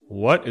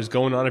What is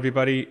going on,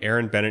 everybody?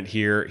 Aaron Bennett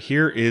here.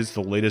 Here is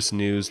the latest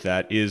news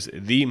that is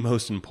the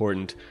most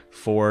important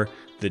for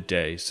the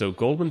day. So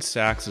Goldman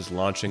Sachs is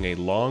launching a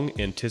long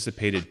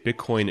anticipated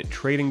Bitcoin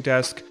trading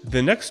desk.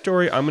 The next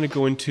story I'm going to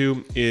go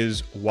into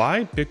is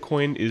why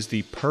Bitcoin is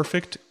the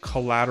perfect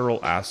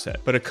collateral asset.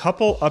 But a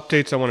couple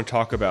updates I want to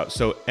talk about.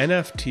 So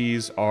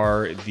NFTs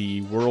are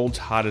the world's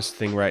hottest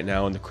thing right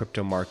now in the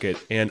crypto market,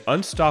 and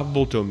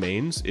Unstoppable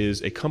Domains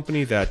is a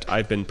company that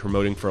I've been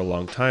promoting for a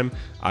long time.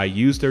 I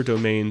use their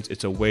domains.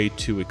 It's a way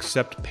to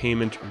accept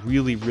payment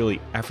really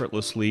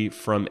effortlessly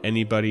from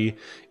anybody,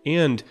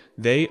 and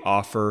they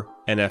offer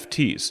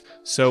NFTs.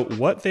 So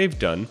what they've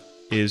done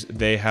is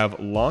they have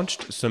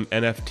launched some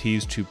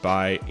NFTs to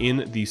buy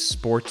in the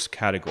sports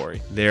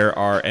category. There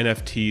are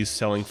NFTs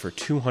selling for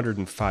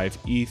 205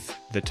 ETH.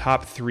 The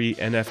top 3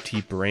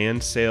 NFT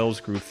brand sales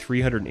grew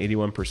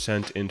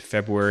 381% in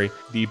February.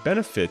 The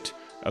benefit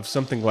of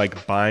something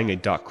like buying a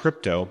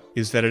 .crypto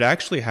is that it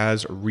actually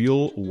has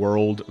real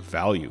world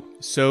value.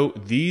 So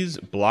these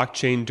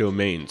blockchain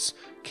domains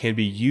can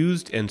be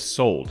used and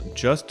sold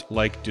just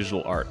like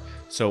digital art.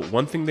 So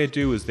one thing they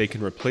do is they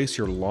can replace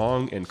your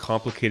long and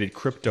complicated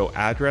crypto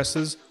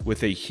addresses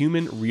with a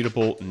human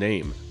readable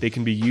name. They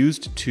can be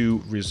used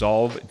to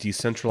resolve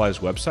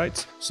decentralized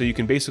websites. So you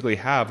can basically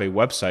have a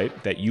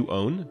website that you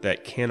own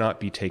that cannot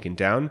be taken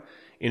down.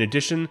 In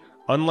addition,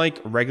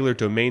 unlike regular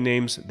domain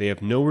names, they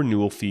have no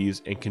renewal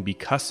fees and can be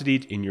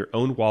custodied in your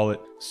own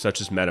wallet, such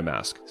as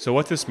MetaMask. So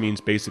what this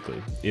means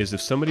basically is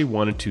if somebody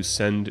wanted to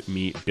send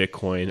me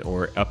Bitcoin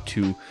or up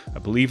to, I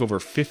believe, over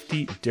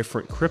 50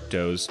 different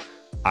cryptos,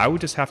 I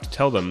would just have to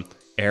tell them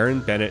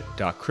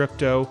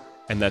aaronbennett.crypto,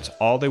 and that's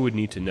all they would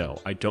need to know.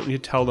 I don't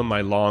need to tell them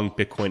my long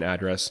Bitcoin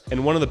address.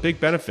 And one of the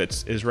big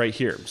benefits is right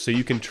here. So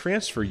you can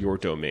transfer your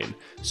domain.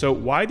 So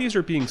why these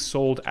are being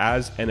sold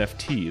as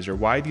NFTs, or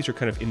why these are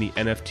kind of in the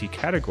NFT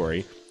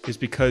category, is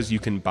because you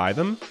can buy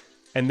them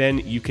and then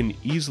you can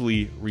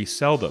easily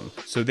resell them.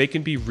 So they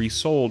can be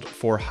resold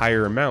for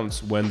higher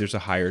amounts when there's a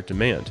higher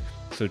demand.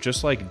 So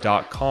just like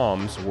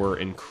 .coms were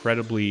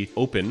incredibly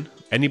open,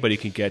 anybody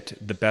could get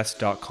the best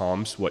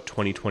 .coms,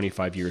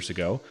 25 years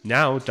ago.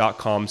 Now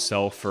 .coms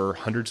sell for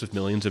hundreds of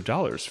millions of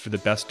dollars for the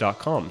best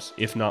 .coms,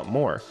 if not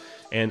more.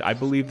 And I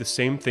believe the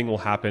same thing will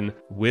happen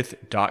with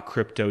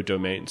 .crypto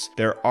domains.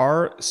 There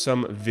are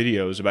some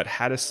videos about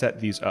how to set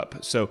these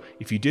up. So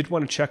if you did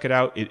want to check it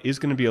out, it is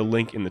going to be a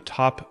link in the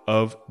top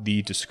of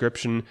the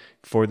description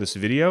for this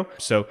video.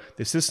 So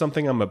this is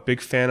something I'm a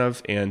big fan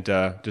of, and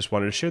just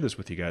wanted to share this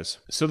with you guys.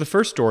 So the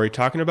first story,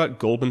 talking about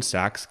Goldman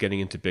Sachs getting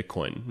into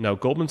Bitcoin. Now,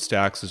 Goldman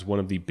Sachs is one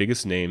of the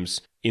biggest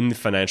names in the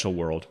financial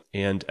world,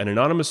 and an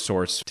anonymous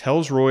source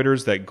tells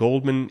Reuters that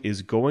Goldman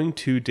is going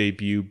to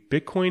debut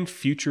Bitcoin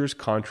futures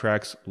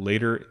contracts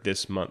later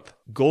this month.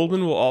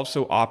 Goldman will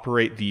also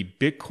operate the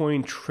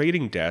Bitcoin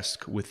trading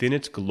desk within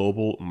its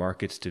global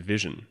markets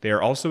division. They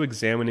are also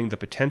examining the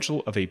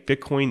potential of a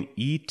Bitcoin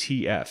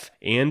ETF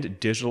and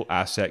digital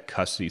asset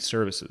custody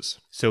services.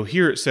 So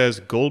here it says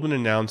Goldman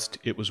announced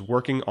it was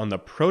working on the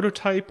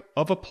prototype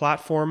of a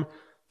platform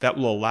that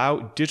will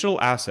allow digital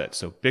assets,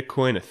 so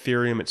Bitcoin,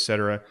 Ethereum,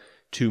 etc.,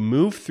 to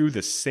move through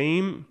the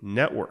same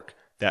network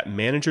that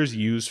managers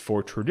use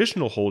for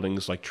traditional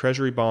holdings like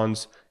treasury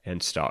bonds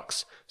and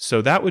stocks. So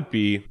that would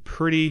be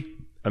pretty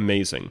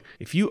amazing.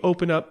 If you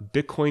open up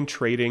Bitcoin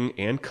trading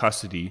and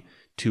custody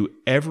to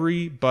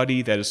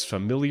everybody that is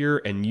familiar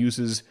and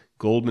uses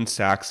Goldman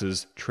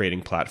Sachs's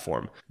trading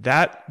platform,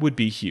 that would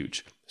be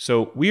huge.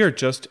 So we are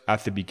just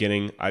at the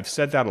beginning. I've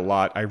said that a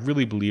lot. I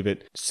really believe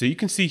it. So you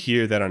can see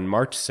here that on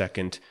March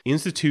 2nd,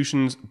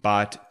 institutions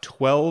bought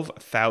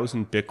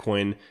 12,000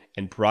 Bitcoin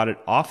and brought it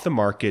off the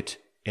market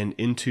and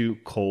into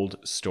cold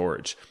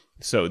storage.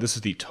 So this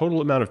is the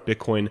total amount of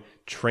Bitcoin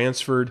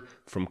transferred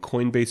from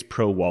Coinbase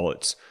Pro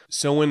wallets.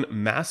 So when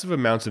massive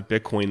amounts of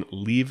Bitcoin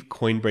leave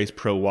Coinbase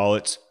Pro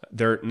wallets,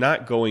 they're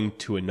not going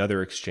to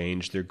another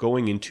exchange. They're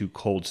going into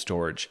cold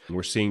storage.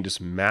 We're seeing just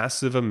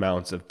massive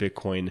amounts of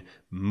Bitcoin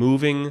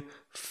moving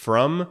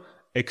from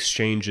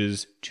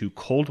exchanges to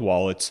cold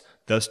wallets,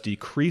 thus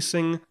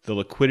decreasing the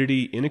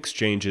liquidity in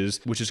exchanges,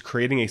 which is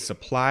creating a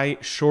supply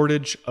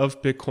shortage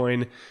of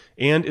Bitcoin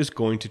and is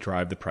going to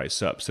drive the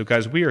price up. So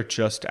guys, we are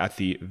just at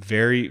the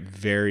very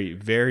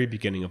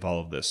beginning of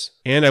all of this.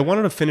 And I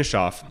wanted to finish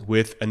off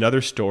with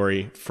another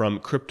story from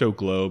Crypto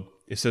Globe.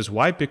 It says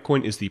why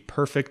Bitcoin is the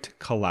perfect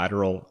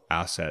collateral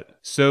asset.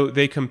 So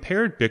they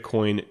compared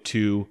Bitcoin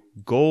to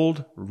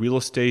gold, real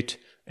estate,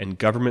 and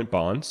government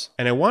bonds.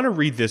 And I want to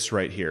read this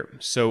right here.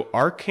 So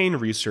Arcane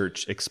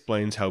Research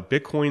explains how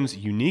Bitcoin's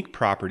unique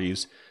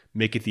properties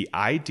make it the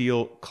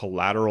ideal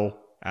collateral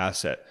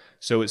asset.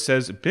 So it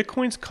says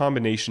Bitcoin's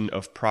combination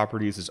of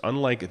properties is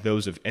unlike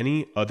those of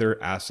any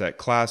other asset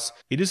class.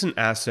 It is an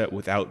asset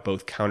without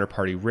both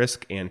counterparty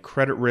risk and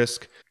credit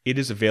risk. It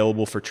is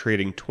available for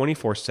trading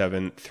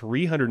 24/7,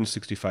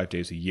 365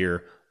 days a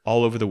year,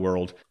 all over the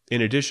world.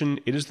 In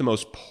addition, it is the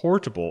most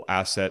portable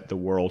asset the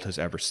world has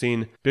ever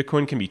seen.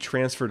 Bitcoin can be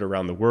transferred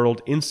around the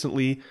world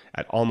instantly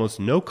at almost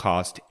no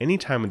cost any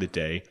time of the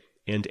day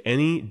and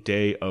any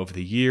day of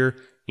the year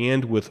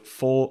and with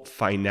full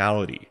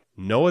finality.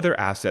 No other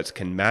assets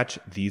can match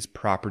these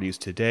properties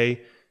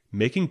today,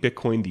 making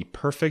Bitcoin the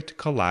perfect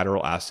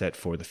collateral asset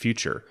for the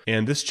future.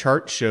 And this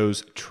chart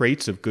shows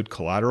traits of good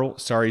collateral.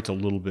 Sorry, it's a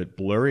little bit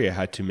blurry. I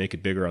had to make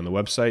it bigger on the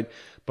website,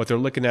 but they're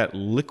looking at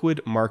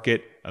liquid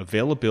market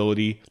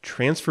availability,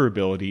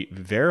 transferability,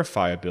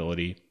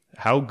 verifiability.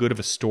 How good of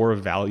a store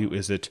of value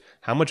is it?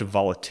 How much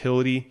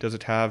volatility does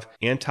it have?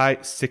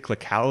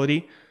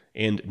 Anti-cyclicality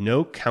and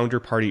no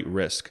counterparty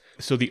risk.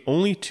 So the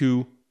only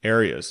two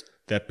areas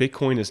that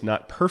Bitcoin is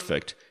not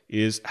perfect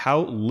is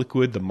how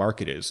liquid the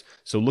market is.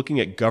 So looking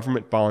at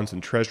government bonds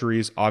and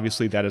treasuries,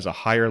 obviously that is a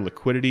higher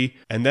liquidity.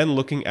 And then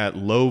looking at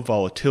low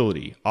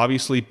volatility,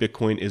 obviously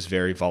Bitcoin is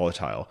very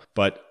volatile.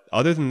 But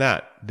other than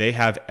that, they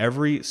have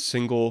every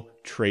single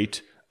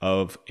trait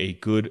of a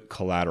good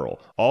collateral.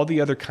 All the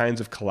other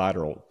kinds of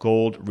collateral,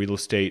 gold, real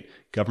estate,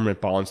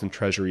 government bonds, and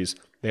treasuries,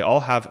 they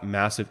all have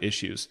massive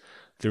issues.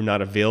 They're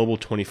not available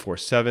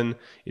 24/7.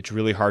 It's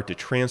really hard to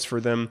transfer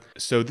them.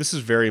 So this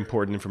is very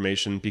important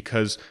information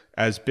because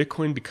as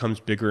Bitcoin becomes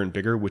bigger and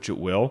bigger, which it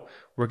will,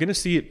 we're going to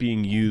see it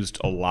being used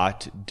a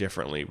lot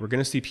differently. We're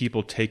going to see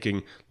people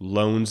taking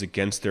loans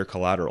against their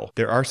collateral.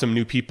 There are some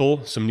new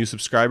people, some new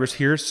subscribers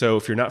here. So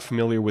if you're not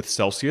familiar with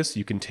Celsius,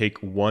 you can take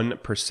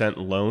 1%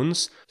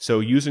 loans. So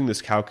using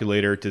this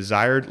calculator,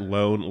 desired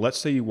loan, let's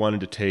say you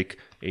wanted to take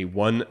a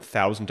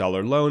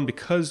 $1,000 loan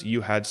because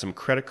you had some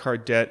credit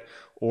card debt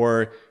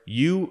or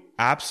you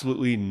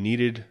absolutely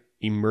needed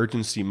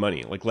emergency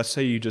money. Like let's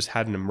say you just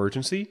had an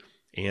emergency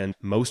and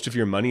most of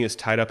your money is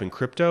tied up in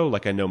crypto,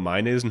 like I know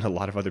mine is and a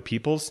lot of other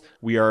people's.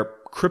 We are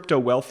crypto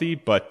wealthy,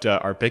 but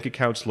our bank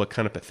accounts look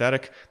kind of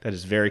pathetic. That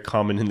is very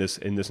common in this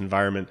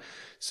environment.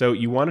 So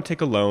you want to take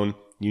a loan,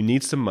 you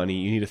need some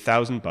money, you need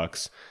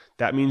 $1,000.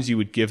 That means you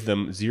would give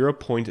them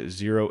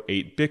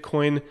 0.08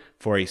 Bitcoin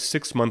for a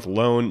 6-month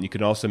loan. You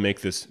can also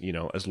make this,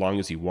 as long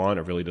as you want.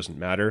 It really doesn't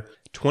matter.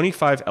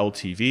 25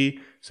 LTV.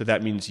 So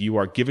that means you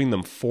are giving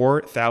them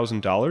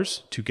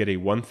 $4,000 to get a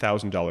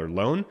 $1,000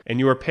 loan, and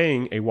you are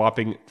paying a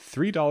whopping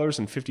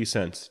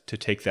 $3.50 to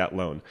take that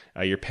loan.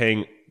 You're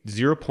paying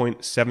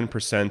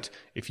 0.7%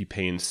 if you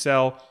pay in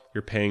Cell.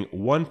 You're paying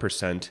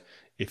 1%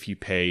 if you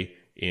pay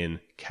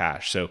in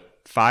cash. So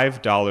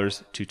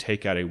 $5 to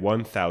take out a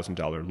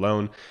 $1,000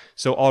 loan.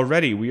 So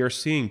already we are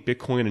seeing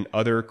Bitcoin and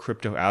other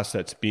crypto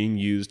assets being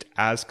used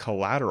as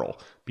collateral,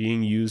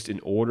 being used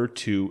in order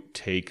to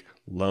take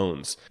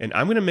loans. And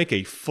I'm going to make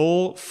a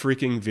full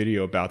freaking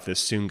video about this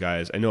soon,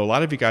 guys. I know a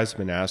lot of you guys have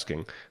been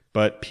asking,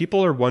 but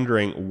people are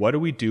wondering, what do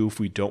we do if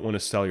we don't want to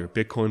sell your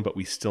Bitcoin, but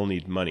we still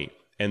need money?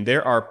 And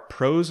there are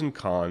pros and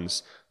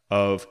cons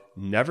of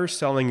never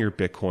selling your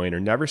Bitcoin or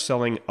never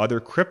selling other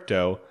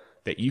crypto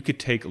that you could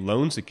take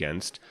loans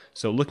against.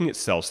 So looking at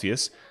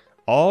Celsius,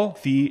 all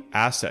the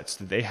assets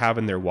that they have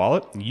in their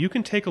wallet, you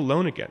can take a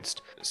loan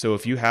against. So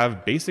if you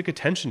have Basic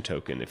Attention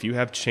Token, if you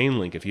have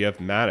Chainlink, if you have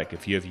Matic,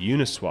 if you have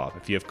Uniswap,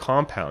 if you have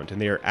Compound,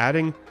 and they are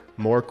adding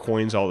more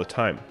coins all the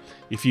time.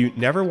 If you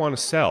never want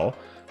to sell,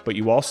 but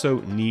you also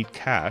need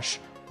cash,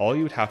 all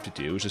you would have to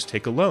do is just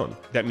take a loan.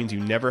 That means you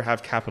never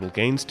have capital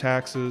gains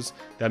taxes.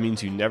 That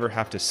means you never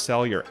have to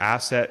sell your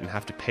asset and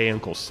have to pay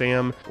Uncle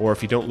Sam. Or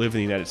if you don't live in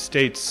the United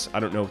States, I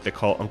don't know what they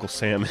call Uncle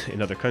Sam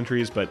in other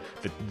countries, but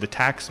the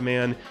tax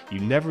man, you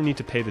never need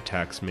to pay the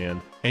tax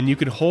man. And you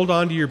can hold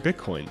on to your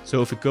Bitcoin.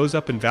 So if it goes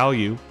up in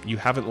value, you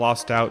haven't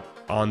lost out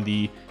on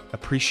the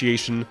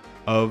appreciation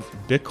of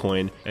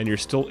Bitcoin, and you're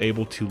still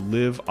able to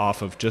live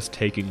off of just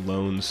taking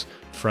loans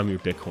from your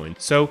Bitcoin.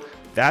 So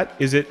that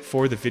is it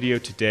for the video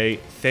today.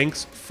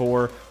 Thanks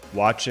for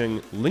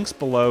watching. Links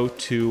below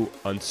to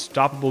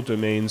Unstoppable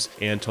Domains.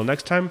 And until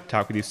next time,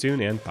 talk with you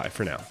soon and bye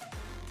for now.